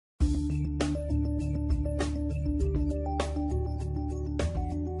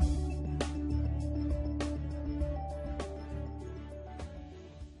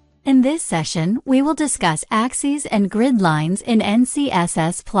In this session, we will discuss axes and grid lines in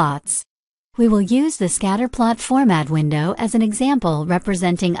NCSS plots. We will use the scatterplot format window as an example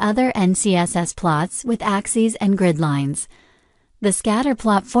representing other NCSS plots with axes and grid lines. The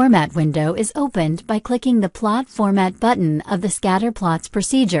scatterplot format window is opened by clicking the Plot Format button of the scatterplots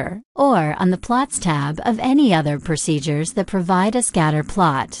procedure, or on the Plots tab of any other procedures that provide a scatter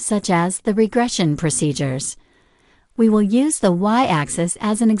plot, such as the regression procedures. We will use the y-axis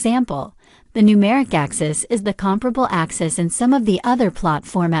as an example. The numeric axis is the comparable axis in some of the other plot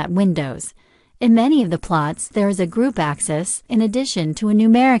format windows. In many of the plots, there is a group axis in addition to a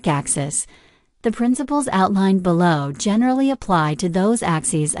numeric axis. The principles outlined below generally apply to those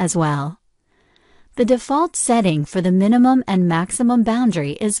axes as well. The default setting for the minimum and maximum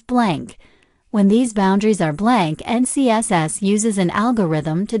boundary is blank. When these boundaries are blank, NCSS uses an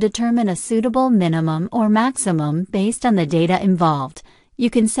algorithm to determine a suitable minimum or maximum based on the data involved. You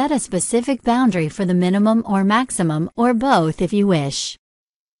can set a specific boundary for the minimum or maximum, or both if you wish.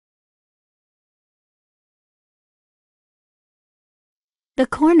 The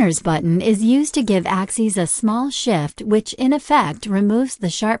Corners button is used to give axes a small shift, which in effect removes the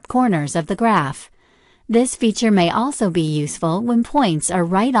sharp corners of the graph. This feature may also be useful when points are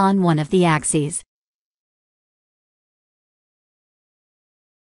right on one of the axes.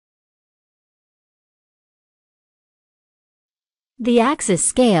 The axis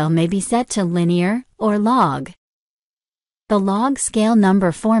scale may be set to linear or log. The log scale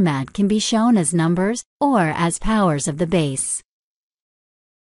number format can be shown as numbers or as powers of the base.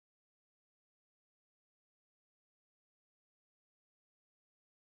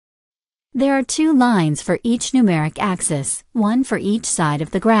 There are two lines for each numeric axis, one for each side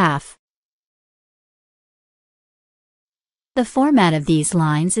of the graph. The format of these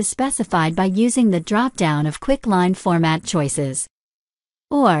lines is specified by using the drop-down of Quick Line Format choices,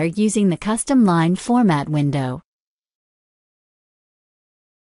 or using the Custom Line Format window.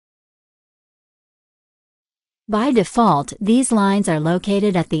 By default, these lines are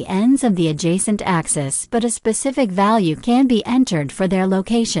located at the ends of the adjacent axis, but a specific value can be entered for their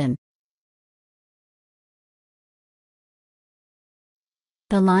location.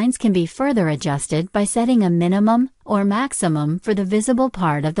 The lines can be further adjusted by setting a minimum or maximum for the visible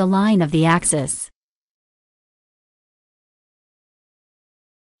part of the line of the axis.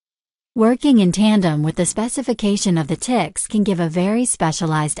 Working in tandem with the specification of the ticks can give a very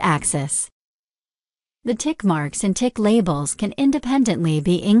specialized axis. The tick marks and tick labels can independently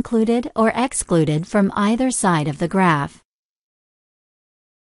be included or excluded from either side of the graph.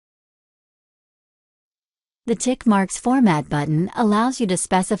 The Tick Marks Format button allows you to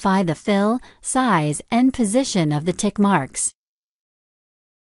specify the fill, size, and position of the tick marks.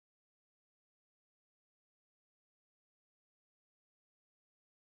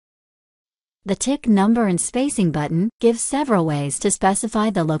 The Tick Number and Spacing button gives several ways to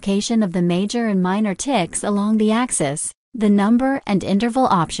specify the location of the major and minor ticks along the axis. The number and interval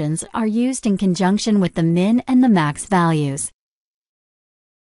options are used in conjunction with the min and the max values.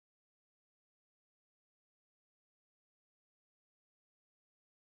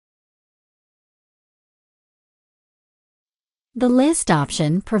 The List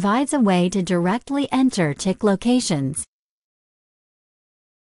option provides a way to directly enter tick locations.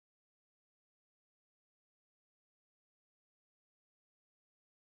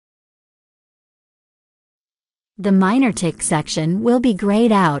 The Minor Tick section will be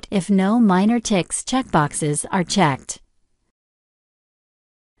grayed out if no minor ticks checkboxes are checked.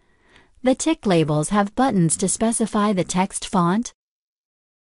 The tick labels have buttons to specify the text font,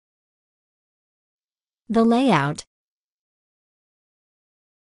 the layout,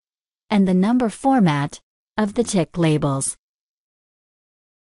 and the number format of the tick labels.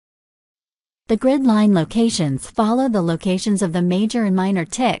 The Gridline Locations follow the locations of the major and minor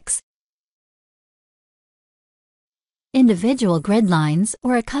ticks. Individual grid lines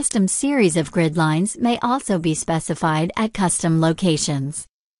or a custom series of grid lines may also be specified at custom locations.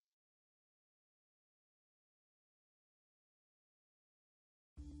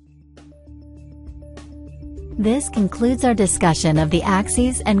 This concludes our discussion of the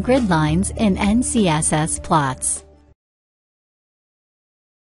axes and grid lines in NCSS plots.